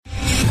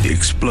The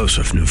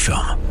explosive new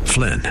film,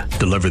 Flynn,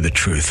 deliver the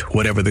truth,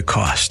 whatever the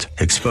cost,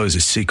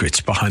 exposes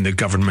secrets behind the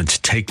government's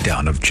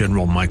takedown of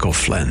General Michael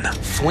Flynn.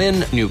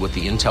 Flynn knew what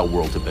the intel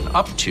world had been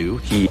up to.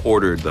 He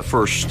ordered the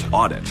first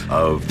audit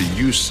of the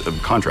use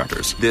of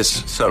contractors.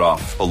 This set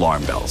off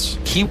alarm bells.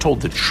 He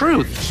told the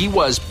truth. He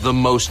was the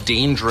most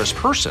dangerous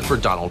person for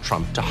Donald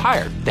Trump to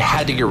hire. They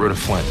had to get rid of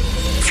Flynn.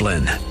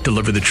 Flynn,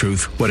 deliver the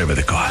truth, whatever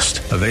the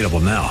cost. Available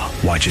now.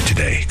 Watch it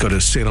today. Go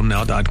to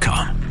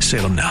salemnow.com.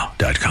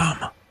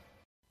 salemnow.com.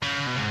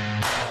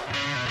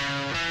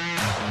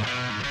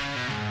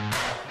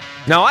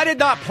 Now, I did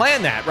not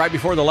plan that right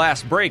before the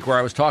last break where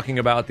I was talking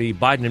about the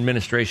Biden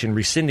administration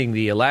rescinding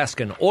the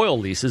Alaskan oil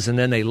leases, and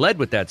then they led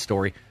with that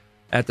story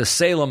at the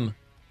Salem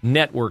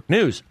Network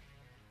News.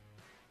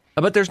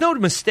 But there's no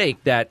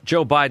mistake that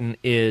Joe Biden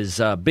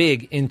is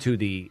big into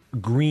the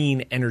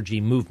green energy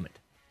movement.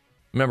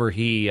 Remember,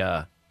 he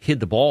hid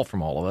the ball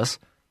from all of us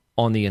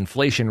on the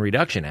Inflation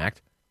Reduction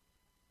Act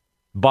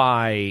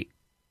by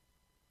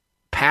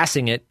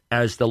passing it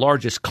as the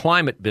largest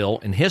climate bill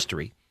in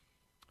history,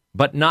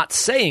 but not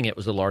saying it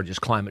was the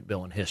largest climate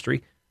bill in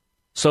history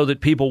so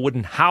that people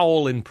wouldn't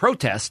howl in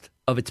protest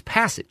of its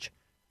passage.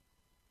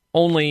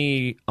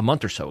 Only a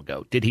month or so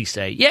ago did he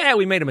say, yeah,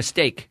 we made a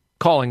mistake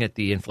calling it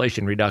the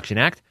Inflation Reduction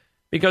Act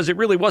because it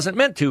really wasn't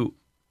meant to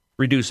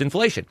reduce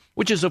inflation,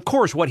 which is, of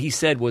course, what he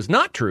said was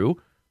not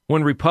true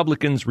when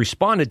Republicans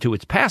responded to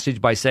its passage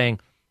by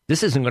saying,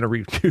 this isn't going to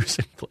reduce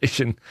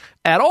inflation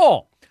at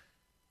all.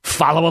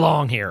 Follow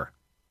along here.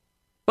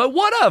 But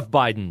what of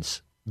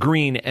Biden's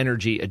green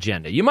energy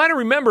agenda? You might have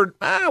remembered,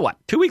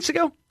 2 weeks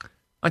ago?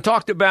 I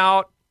talked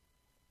about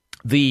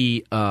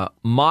the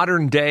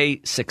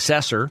modern-day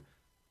successor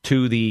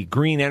to the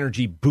green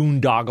energy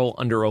boondoggle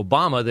under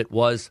Obama that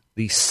was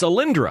the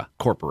Solyndra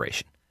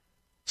Corporation.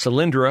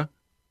 Solyndra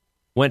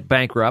went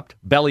bankrupt,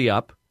 belly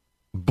up,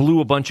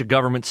 blew a bunch of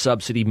government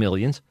subsidy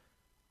millions.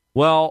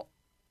 Well,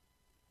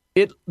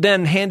 it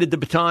then handed the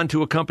baton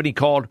to a company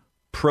called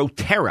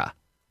Proterra,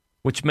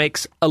 which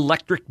makes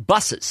electric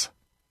buses.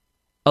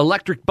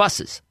 Electric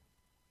buses.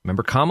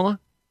 Remember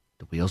Kamala?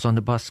 The wheels on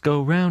the bus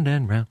go round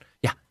and round.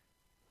 Yeah.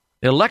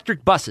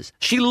 Electric buses.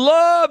 She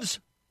loves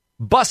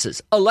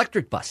buses,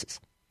 electric buses.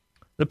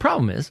 The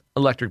problem is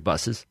electric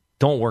buses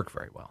don't work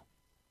very well.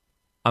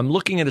 I'm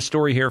looking at a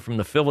story here from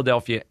the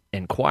Philadelphia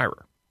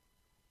Inquirer,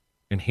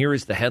 and here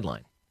is the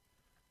headline.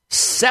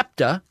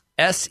 SEPTA,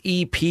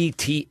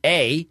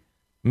 S-E-P-T-A,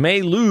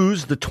 may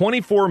lose the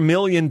 $24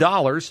 million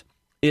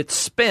it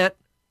spent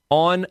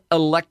on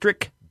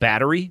electric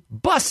battery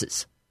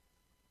buses.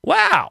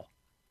 Wow.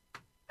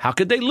 How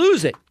could they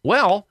lose it?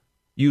 Well,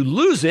 you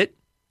lose it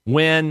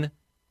when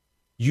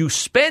you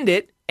spend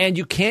it and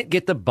you can't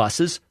get the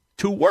buses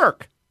to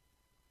work.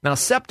 Now,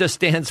 SEPTA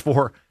stands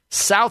for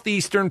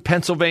Southeastern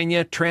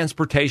Pennsylvania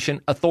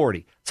Transportation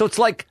Authority. So it's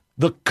like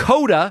the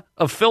COTA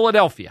of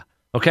Philadelphia,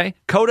 okay?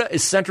 COTA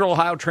is Central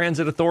Ohio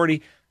Transit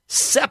Authority.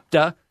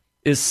 SEPTA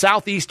is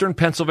Southeastern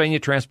Pennsylvania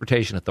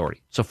Transportation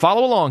Authority. So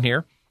follow along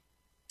here.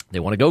 They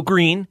want to go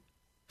green.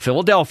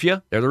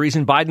 Philadelphia, they're the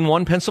reason Biden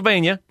won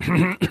Pennsylvania.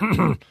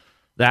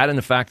 That and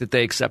the fact that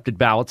they accepted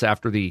ballots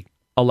after the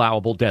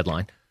allowable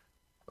deadline.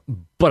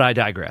 But I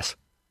digress.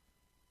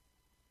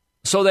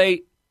 So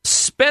they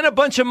spent a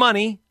bunch of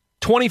money,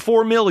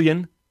 $24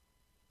 million,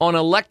 on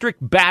electric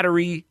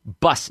battery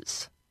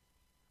buses.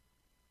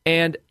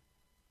 And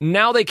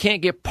now they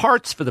can't get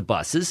parts for the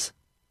buses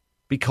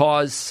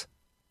because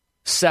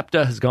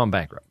SEPTA has gone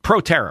bankrupt.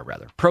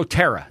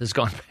 Proterra has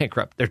gone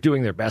bankrupt. They're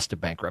doing their best to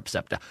bankrupt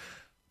SEPTA.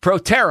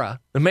 Proterra,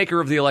 the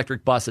maker of the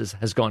electric buses,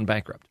 has gone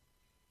bankrupt.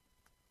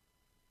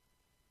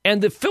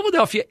 And the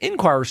Philadelphia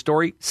Inquirer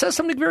story says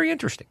something very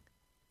interesting.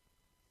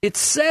 It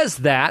says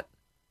that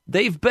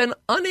they've been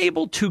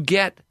unable to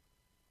get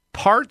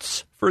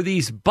parts for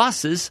these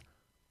buses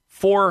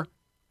for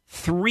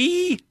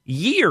 3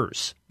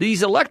 years.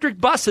 These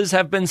electric buses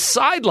have been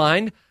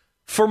sidelined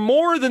for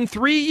more than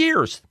 3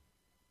 years.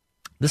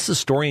 This is a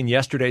story in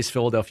yesterday's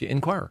Philadelphia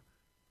Inquirer,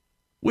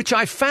 which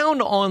I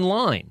found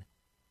online.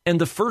 And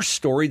the first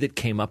story that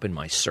came up in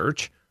my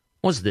search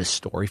was this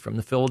story from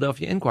the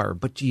Philadelphia Inquirer.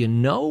 But do you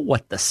know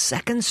what the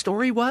second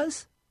story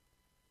was?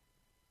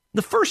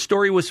 The first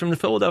story was from the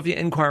Philadelphia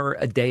Inquirer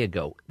a day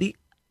ago. The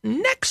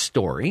next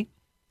story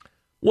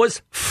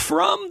was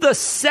from the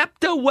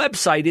SEPTA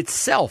website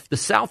itself, the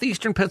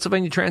Southeastern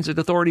Pennsylvania Transit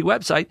Authority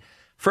website,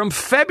 from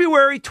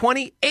February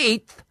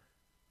 28th,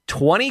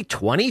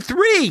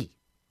 2023.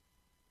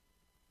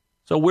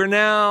 So we're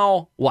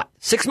now,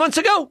 6 months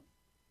ago?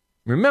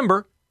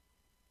 Remember,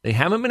 they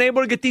haven't been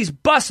able to get these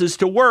buses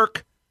to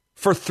work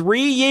for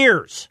 3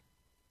 years.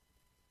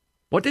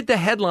 What did the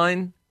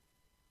headline,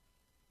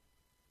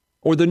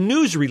 or the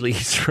news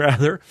release,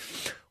 rather,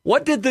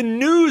 what did the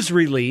news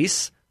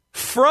release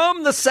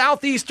from the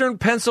Southeastern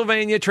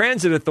Pennsylvania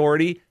Transit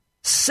Authority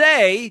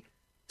say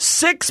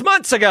 6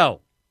 months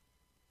ago?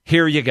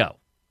 Here you go.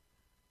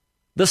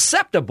 The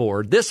SEPTA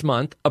board this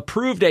month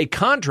approved a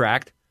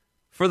contract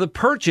for the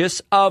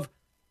purchase of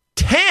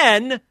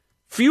 10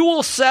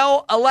 fuel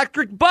cell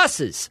electric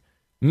buses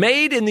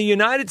made in the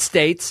United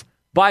States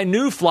by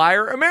New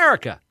Flyer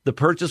America. The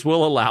purchase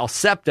will allow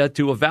SEPTA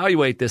to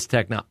evaluate this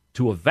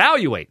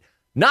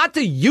not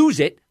to use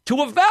it,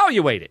 to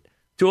evaluate it.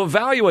 To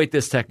evaluate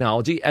this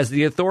technology as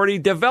the authority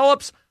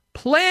develops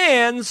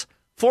plans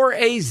for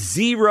a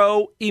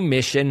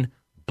zero-emission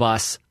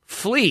bus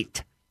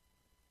fleet.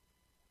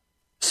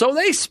 So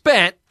they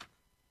spent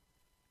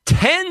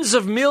tens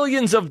of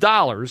millions of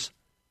dollars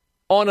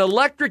on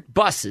electric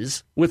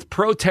buses with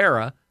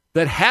Proterra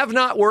that have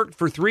not worked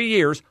for 3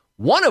 years,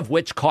 one of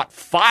which caught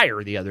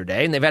fire the other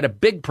day, and they've had a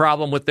big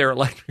problem with their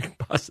electric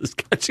buses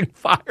catching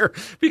fire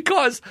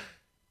because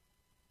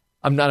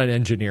I'm not an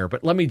engineer,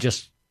 but let me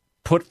just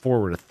put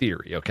forward a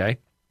theory, okay?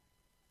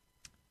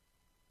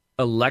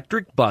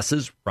 Electric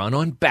buses run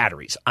on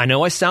batteries. I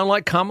know I sound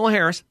like Kamala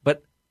Harris,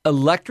 but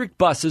electric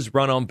buses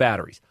run on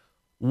batteries.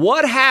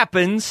 What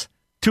happens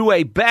to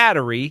a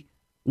battery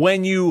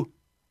when you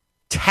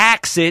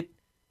tax it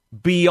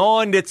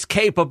beyond its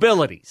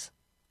capabilities?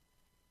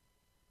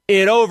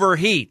 It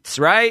overheats,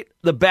 right?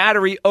 The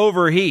battery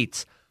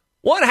overheats.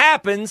 What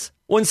happens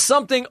when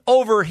something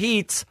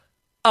overheats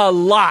a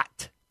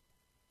lot?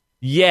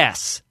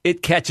 Yes,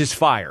 it catches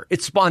fire.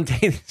 It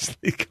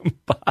spontaneously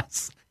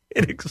combusts.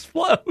 It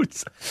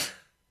explodes.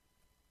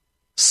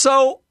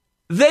 So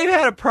they've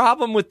had a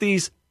problem with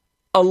these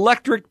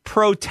electric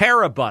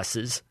Proterra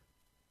buses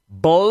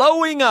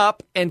blowing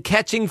up and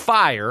catching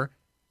fire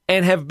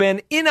and have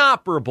been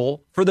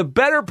inoperable for the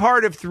better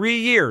part of 3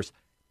 years.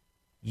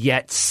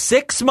 Yet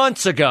 6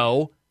 months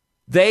ago,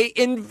 they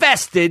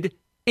invested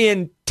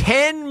in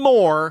 10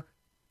 more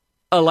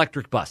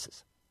electric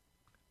buses.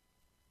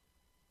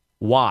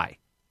 Why?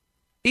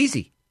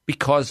 Easy.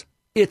 Because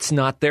it's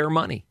not their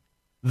money.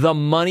 The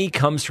money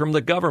comes from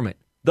the government.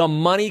 The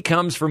money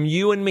comes from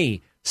you and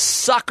me,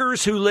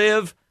 suckers who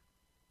live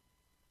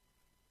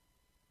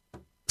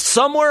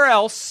somewhere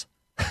else,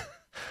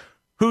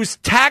 whose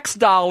tax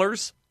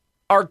dollars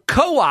are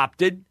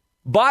co-opted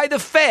by the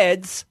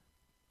feds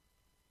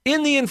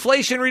in the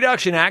Inflation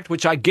Reduction Act,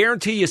 which I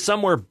guarantee you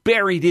somewhere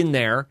buried in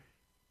there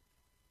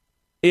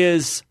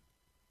is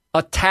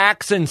a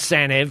tax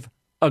incentive,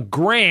 a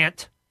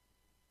grant,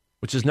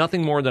 which is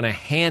nothing more than a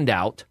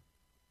handout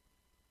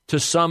to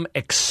some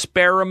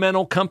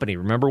experimental company.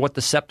 Remember what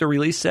the SEPTA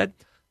release said?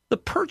 The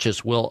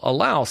purchase will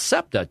allow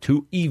SEPTA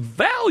to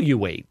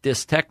evaluate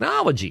this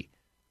technology.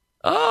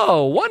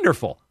 Oh,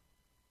 wonderful.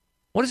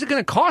 What is it going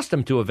to cost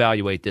them to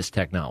evaluate this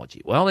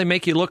technology? Well, they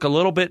make you look a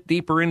little bit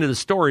deeper into the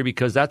story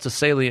because that's a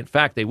salient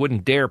fact they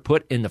wouldn't dare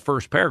put in the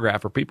first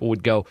paragraph or people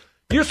would go,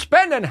 "You're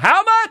spending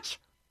how much?"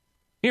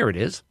 Here it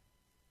is.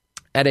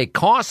 At a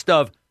cost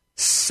of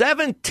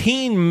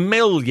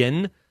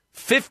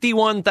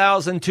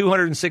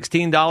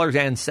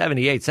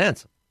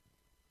 $17,051,216.78.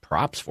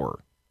 Props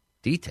for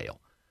detail.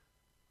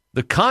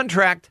 The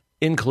contract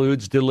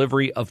includes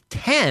delivery of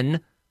 10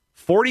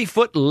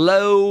 40-foot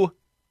low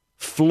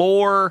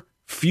floor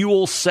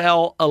fuel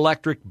cell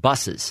electric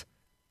buses,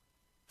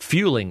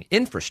 fueling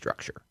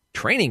infrastructure,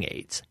 training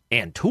aids,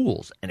 and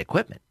tools and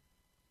equipment.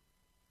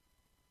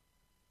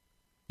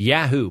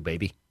 Yahoo,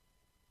 baby.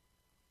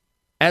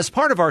 As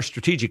part of our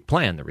strategic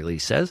plan, the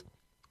release says,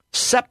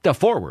 SEPTA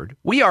forward,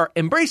 we are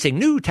embracing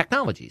new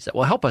technologies that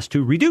will help us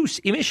to reduce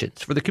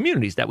emissions for the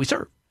communities that we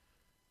serve.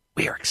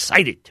 We are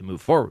excited to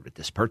move forward with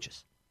this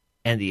purchase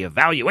and the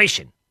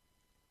evaluation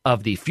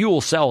of the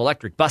fuel cell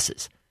electric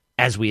buses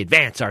as we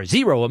advance our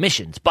zero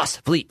emissions bus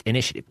fleet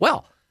initiative.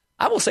 Well,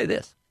 I will say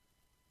this.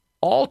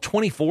 All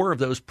 24 of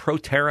those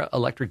Proterra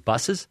electric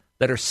buses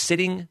that are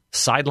sitting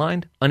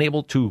sidelined,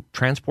 unable to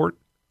transport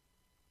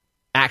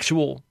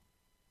actual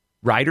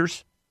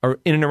riders or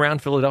in and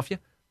around Philadelphia,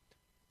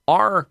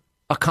 are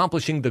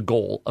accomplishing the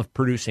goal of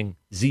producing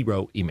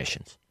zero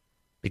emissions.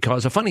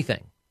 Because a funny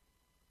thing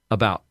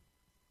about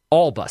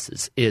all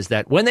buses is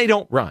that when they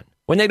don't run,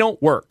 when they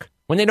don't work,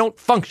 when they don't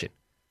function,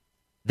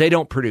 they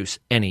don't produce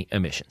any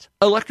emissions,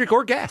 electric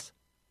or gas.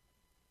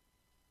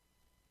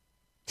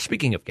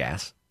 Speaking of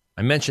gas,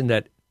 I mentioned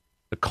that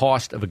the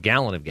cost of a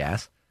gallon of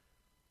gas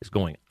is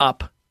going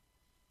up.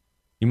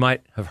 You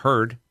might have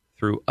heard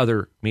through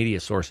other media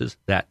sources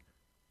that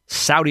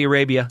Saudi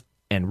Arabia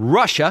and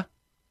Russia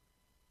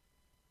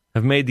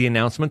have made the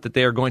announcement that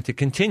they are going to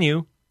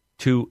continue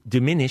to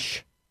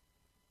diminish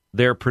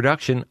their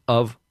production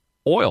of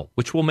oil,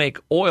 which will make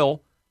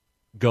oil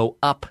go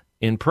up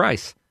in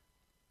price,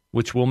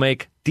 which will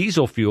make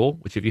diesel fuel,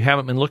 which if you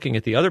haven't been looking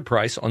at the other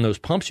price on those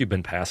pumps you've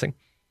been passing,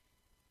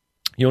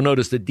 you'll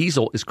notice that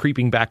diesel is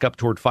creeping back up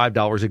toward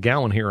 $5 a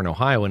gallon here in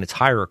Ohio, and it's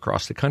higher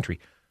across the country.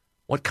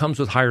 What comes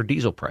with higher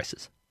diesel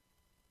prices?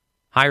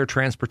 Higher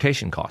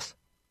transportation costs.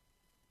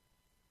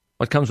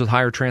 What comes with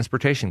higher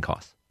transportation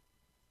costs?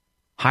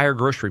 Higher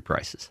grocery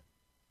prices.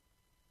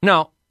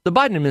 Now, the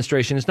Biden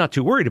administration is not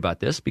too worried about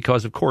this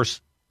because, of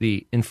course,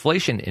 the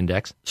inflation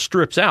index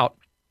strips out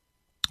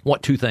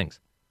what two things?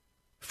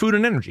 Food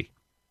and energy.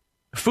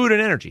 Food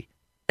and energy.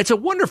 It's a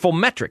wonderful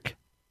metric.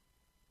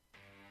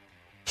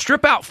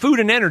 Strip out food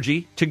and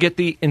energy to get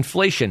the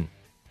inflation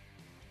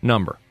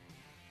number.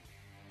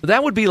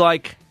 That would be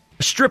like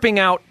stripping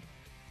out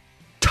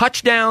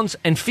touchdowns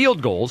and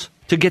field goals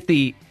to get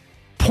the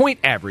point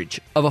average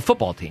of a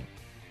football team.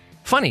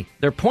 Funny,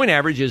 their point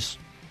average is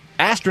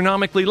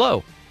astronomically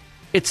low.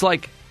 It's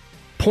like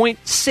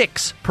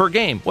 0.6 per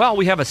game. Well,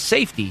 we have a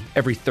safety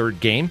every third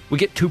game. We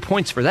get 2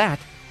 points for that.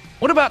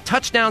 What about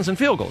touchdowns and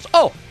field goals?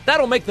 Oh,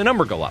 that'll make the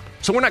number go up.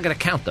 So we're not going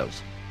to count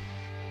those.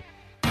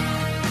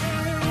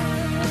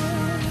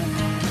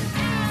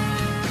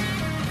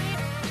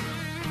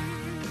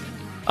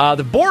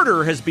 The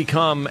border has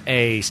become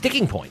a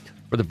sticking point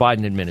for the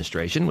Biden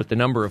administration, with the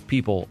number of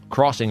people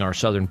crossing our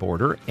southern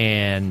border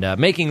and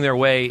making their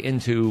way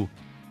into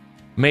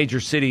major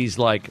cities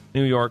like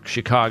New York,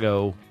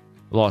 Chicago,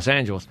 Los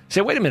Angeles.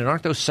 Say, wait a minute,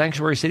 aren't those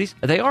sanctuary cities?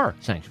 They are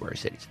sanctuary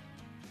cities.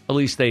 At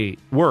least they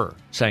were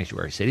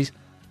sanctuary cities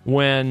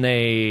when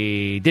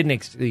they didn't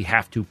actually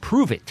have to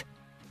prove it.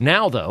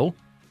 Now, though,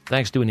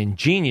 thanks to an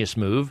ingenious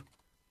move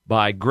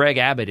by Greg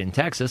Abbott in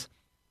Texas,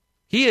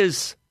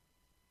 he's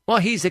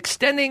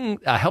extending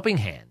a helping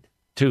hand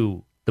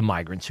to the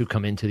migrants who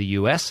come into the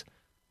U.S.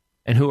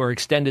 and who are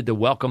extended the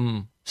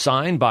welcome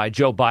sign by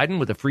Joe Biden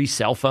with a free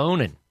cell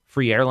phone and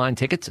free airline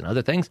tickets and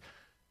other things.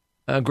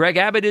 Greg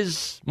Abbott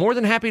is more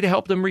than happy to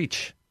help them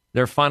reach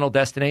their final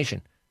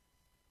destination.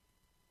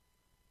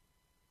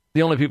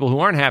 The only people who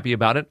aren't happy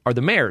about it are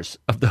the mayors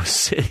of those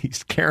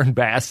cities, Karen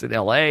Bass in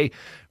L.A.,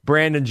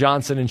 Brandon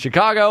Johnson in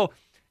Chicago,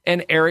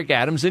 and Eric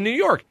Adams in New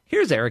York.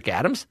 Here's Eric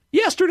Adams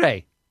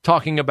yesterday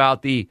talking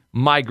about the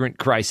migrant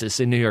crisis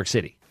in New York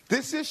City.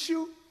 This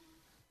issue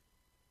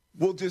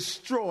will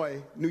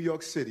destroy New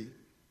York City.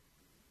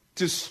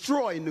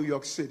 Destroy New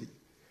York City.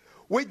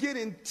 We're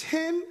getting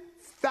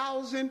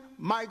 10,000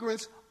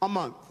 migrants a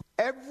month.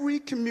 Every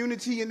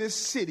community in this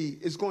city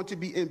is going to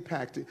be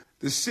impacted.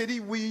 The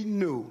city we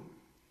knew,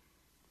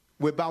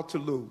 we're about to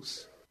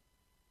lose.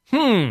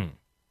 The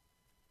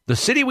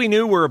city we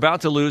knew we're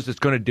about to lose that's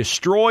going to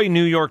destroy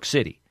New York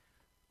City.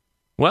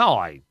 Well,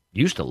 I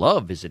used to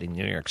love visiting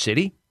New York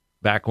City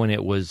back when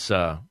it was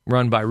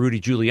run by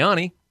Rudy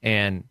Giuliani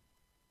and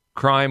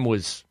crime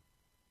was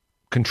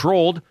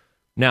controlled.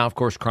 Now, of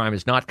course, crime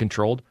is not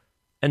controlled,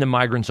 and the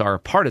migrants are a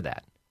part of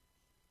that.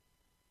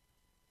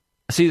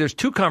 See, there's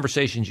two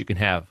conversations you can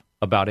have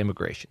about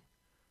immigration.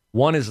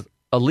 One is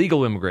a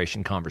legal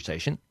immigration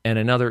conversation, and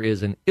another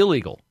is an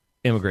illegal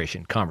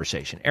immigration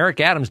conversation.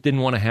 Eric Adams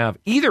didn't want to have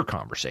either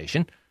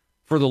conversation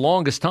for the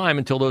longest time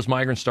until those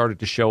migrants started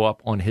to show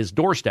up on his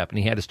doorstep, and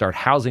he had to start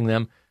housing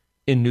them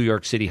in New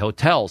York City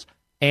hotels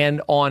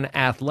and on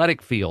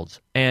athletic fields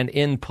and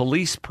in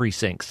police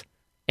precincts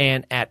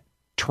and at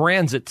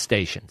transit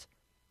stations.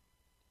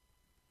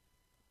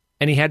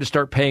 And he had to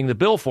start paying the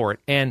bill for it.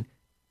 And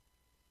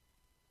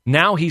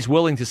now he's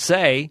willing to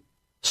say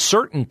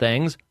certain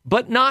things,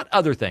 but not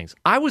other things.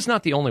 I was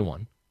not the only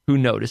one who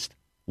noticed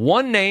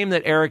one name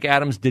that Eric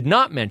Adams did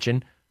not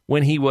mention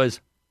when he was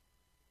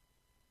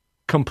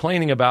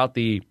complaining about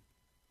the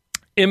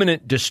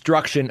imminent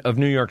destruction of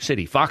New York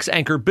City. Fox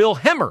anchor Bill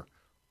Hemmer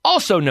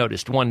also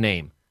noticed one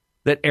name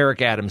that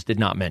Eric Adams did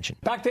not mention.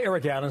 Back to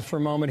Eric Adams for a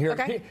moment here.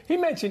 Okay. He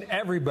mentioned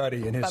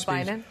everybody in his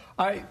speech. Biden?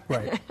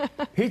 Right.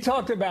 He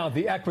talked about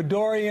the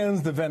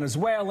Ecuadorians, the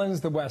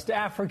Venezuelans, the West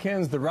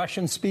Africans, the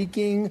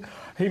Russian-speaking.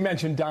 He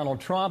mentioned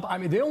Donald Trump. I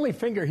mean, the only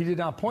finger he did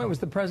not point was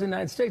the President of the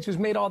United States, who's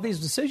made all these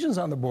decisions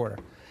on the border.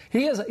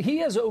 He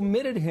has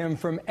omitted him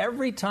from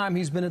every time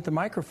he's been at the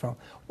microphone.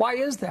 Why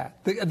is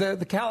that?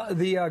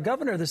 The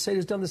governor of the state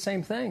has done the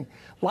same thing.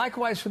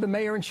 Likewise for the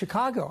mayor in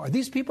Chicago. Are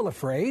these people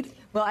afraid?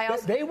 Well,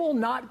 They will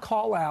not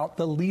call out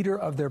the leader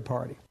of their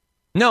party.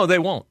 No, they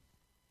won't.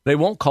 They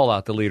won't call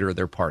out the leader of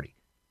their party.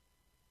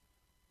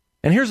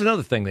 And here's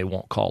another thing they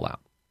won't call out.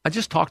 I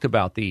just talked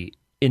about the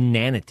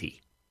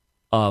inanity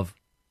of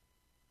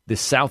the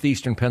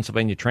Southeastern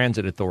Pennsylvania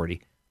Transit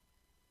Authority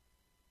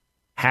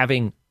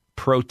having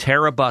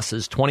Proterra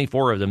buses,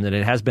 24 of them, that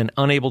it has been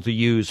unable to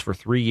use for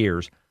 3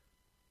 years.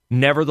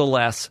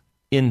 Nevertheless,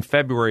 in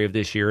February of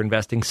this year,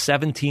 investing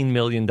 $17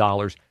 million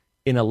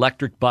in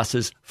electric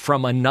buses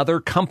from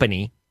another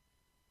company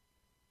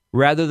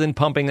rather than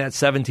pumping that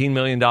 $17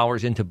 million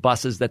into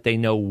buses that they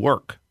know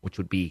work, which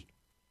would be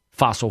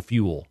fossil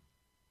fuel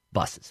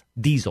buses,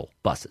 diesel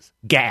buses,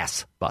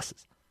 gas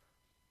buses.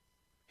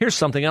 Here's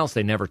something else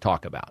they never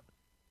talk about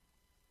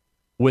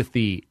with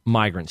the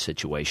migrant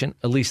situation.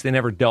 At least they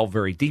never delve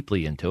very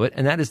deeply into it,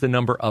 and that is the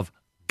number of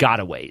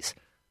gotaways.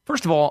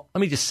 First of all,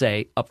 let me just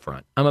say up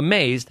front, I'm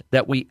amazed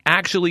that we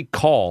actually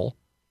call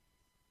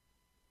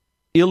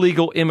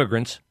illegal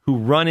immigrants who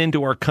run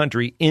into our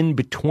country in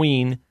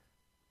between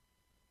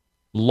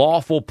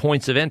lawful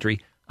points of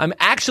entry. I'm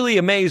actually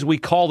amazed we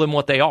call them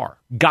what they are,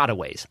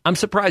 gotaways. I'm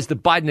surprised the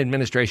Biden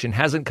administration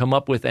hasn't come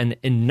up with an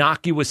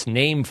innocuous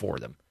name for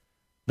them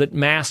that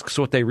masks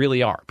what they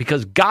really are,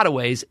 because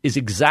gotaways is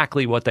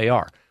exactly what they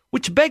are,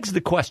 which begs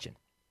the question,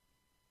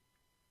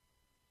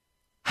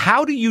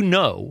 how do you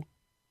know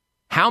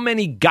how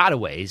many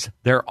gotaways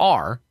there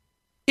are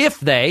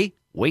if they,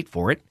 wait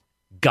for it,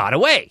 got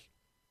away?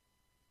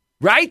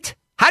 Right?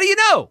 How do you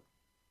know?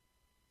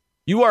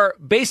 You are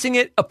basing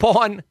it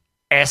upon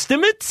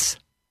estimates?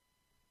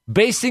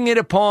 Basing it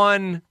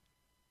upon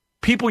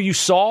people you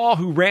saw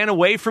who ran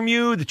away from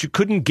you that you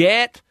couldn't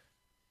get?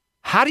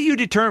 How do you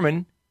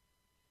determine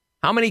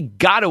how many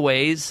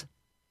gotaways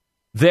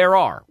there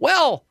are?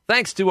 Well,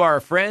 thanks to our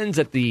friends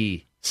at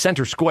the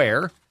Center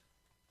Square,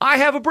 I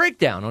have a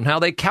breakdown on how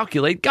they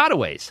calculate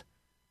gotaways.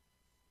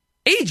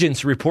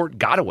 Agents report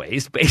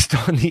gotaways based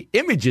on the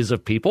images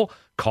of people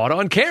caught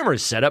on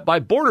cameras set up by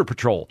Border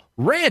Patrol,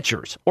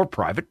 ranchers, or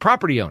private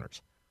property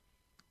owners.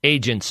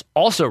 Agents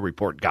also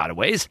report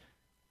gotaways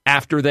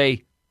after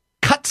they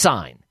cut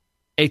sign,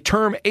 a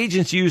term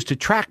agents use to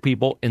track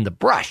people in the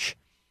brush.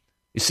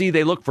 You see,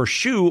 they look for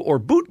shoe or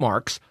boot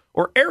marks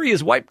or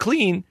areas wiped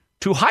clean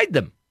to hide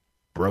them.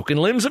 Broken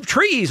limbs of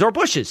trees or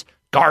bushes,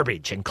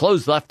 garbage and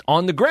clothes left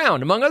on the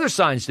ground, among other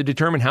signs to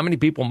determine how many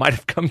people might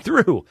have come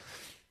through.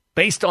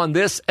 Based on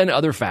this and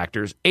other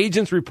factors,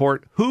 agents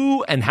report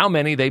who and how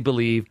many they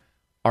believe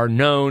are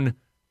known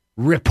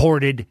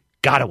reported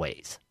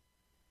gotaways.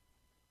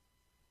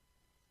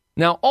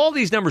 Now, all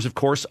these numbers, of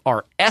course,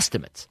 are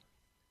estimates.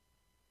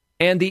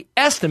 And the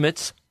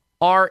estimates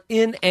are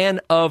in and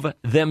of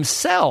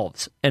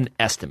themselves an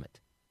estimate.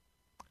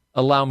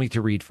 Allow me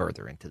to read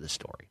further into the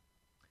story.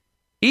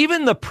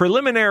 Even the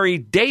preliminary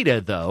data,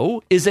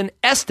 though, is an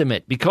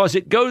estimate because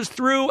it goes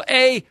through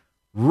a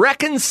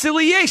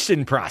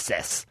reconciliation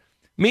process.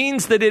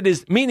 Meaning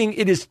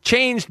it is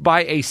changed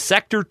by a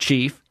sector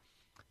chief,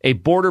 a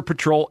Border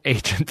Patrol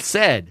agent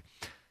said.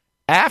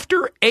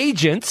 After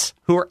agents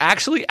who are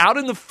actually out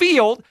in the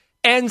field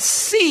and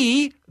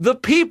see the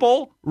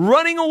people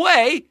running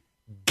away,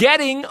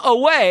 getting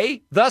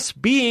away, thus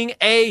being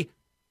a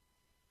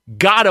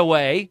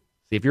gotaway,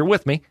 see if you're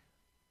with me,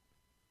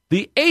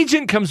 the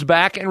agent comes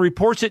back and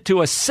reports it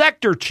to a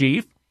sector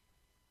chief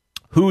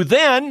who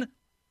then,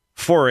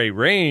 for a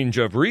range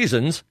of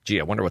reasons,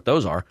 I wonder what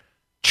those are,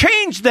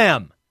 change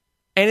them.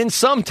 And in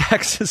some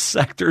Texas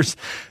sectors,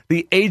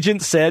 the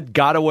agent said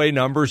gotaway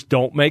numbers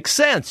don't make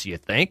sense, you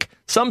think.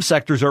 Some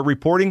sectors are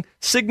reporting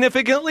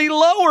significantly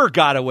lower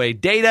gotaway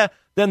data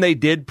than they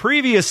did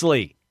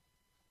previously.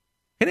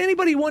 Can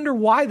anybody wonder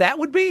why that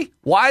would be?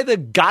 Why the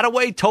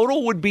gotaway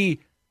total would be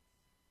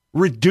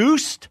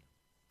reduced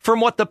from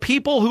what the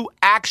people who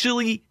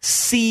actually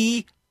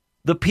see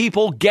the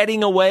people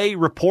getting away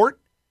report?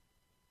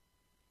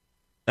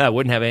 That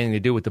wouldn't have anything to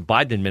do with the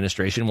Biden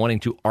administration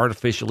wanting to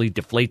artificially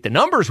deflate the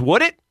numbers,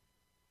 would it?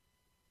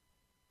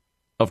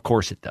 Of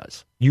course it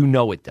does. You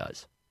know it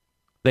does.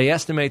 They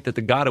estimate that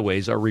the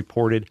gotaways are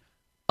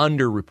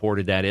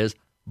underreported, that is,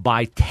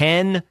 by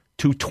 10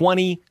 to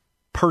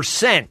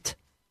 20%.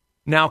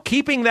 Now,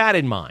 keeping that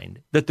in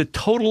mind, that the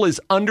total is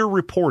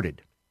underreported,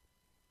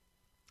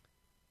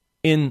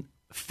 in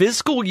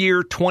fiscal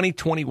year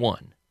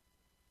 2021,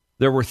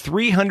 there were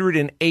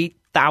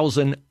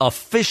 308,000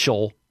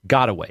 official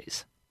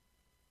gotaways.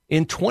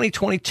 In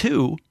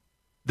 2022,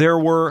 there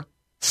were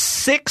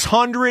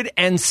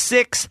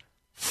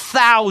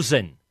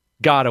 606,000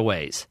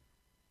 gotaways.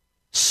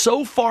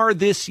 So far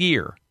this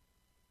year,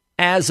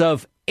 as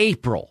of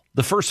April,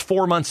 the first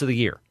 4 months of the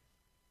year,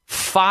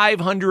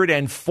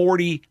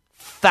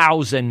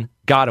 540,000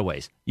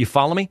 gotaways. You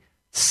follow me?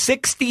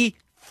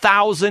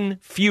 60,000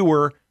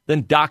 fewer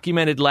than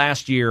documented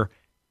last year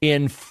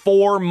in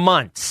 4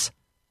 months.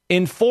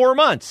 In 4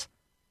 months.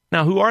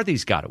 Now, who are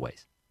these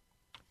gotaways?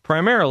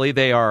 Primarily,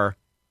 they are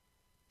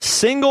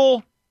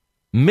single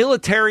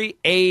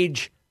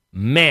military-age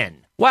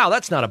men. Wow,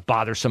 that's not a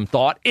bothersome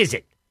thought, is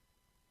it?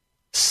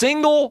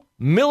 Single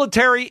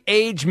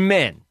military-age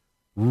men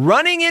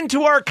running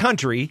into our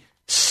country,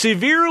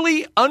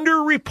 severely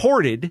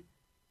underreported.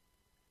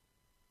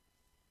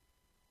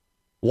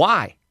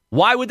 Why?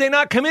 Why would they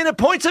not come in at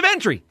points of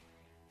entry?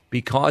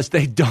 Because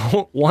they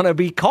don't want to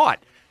be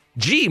caught.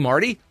 Gee,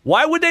 Marty,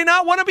 why would they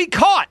not want to be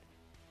caught?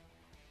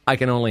 I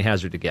can only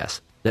hazard a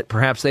guess that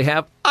perhaps they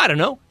have, I don't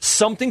know,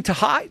 something to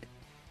hide.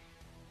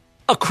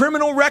 A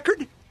criminal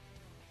record?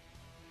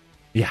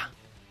 Yeah.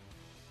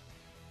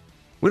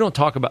 We don't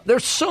talk about,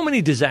 there's so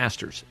many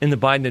disasters in the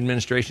Biden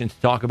administration to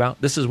talk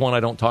about. This is one I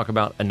don't talk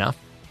about enough.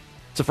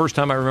 It's the first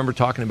time I remember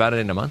talking about it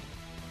in a month.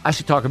 I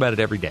should talk about it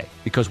every day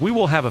because we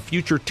will have a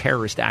future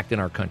terrorist act in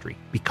our country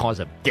because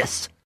of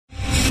this.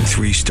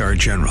 3-star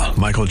General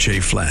Michael J.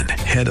 Flynn,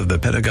 head of the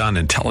Pentagon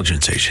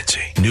Intelligence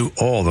Agency, knew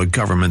all the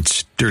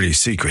government's dirty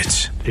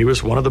secrets. He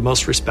was one of the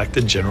most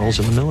respected generals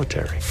in the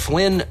military.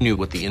 Flynn knew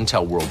what the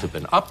intel world had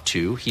been up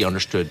to. He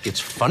understood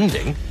its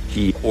funding.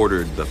 He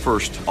ordered the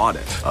first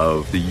audit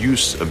of the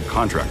use of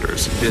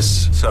contractors.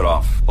 This set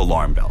off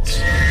alarm bells.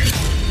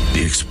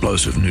 The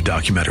explosive new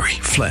documentary,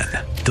 Flynn,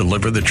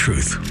 Deliver the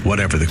Truth,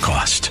 Whatever the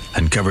Cost,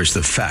 uncovers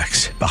the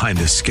facts behind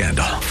this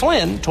scandal.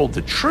 Flynn told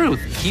the truth.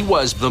 He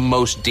was the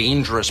most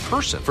dangerous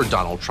person for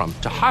Donald Trump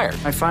to hire.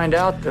 I find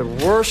out the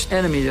worst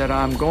enemy that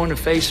I'm going to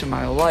face in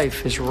my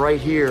life is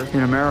right here in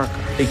America.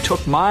 They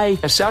took my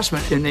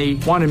assessment and they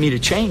wanted me to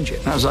change it.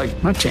 And I was like,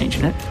 I'm not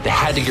changing it. They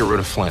had to get rid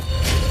of Flynn.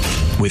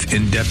 With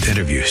in-depth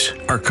interviews,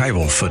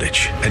 archival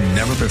footage, and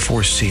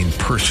never-before-seen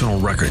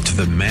personal records of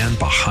the man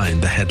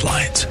behind the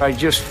headlines. I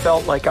just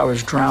felt like I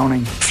was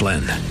drowning.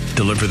 Flynn,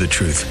 Deliver the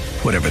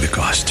Truth, Whatever the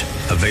Cost.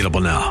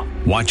 Available now.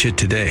 Watch it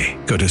today.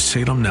 Go to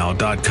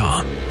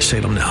salemnow.com.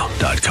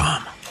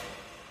 salemnow.com.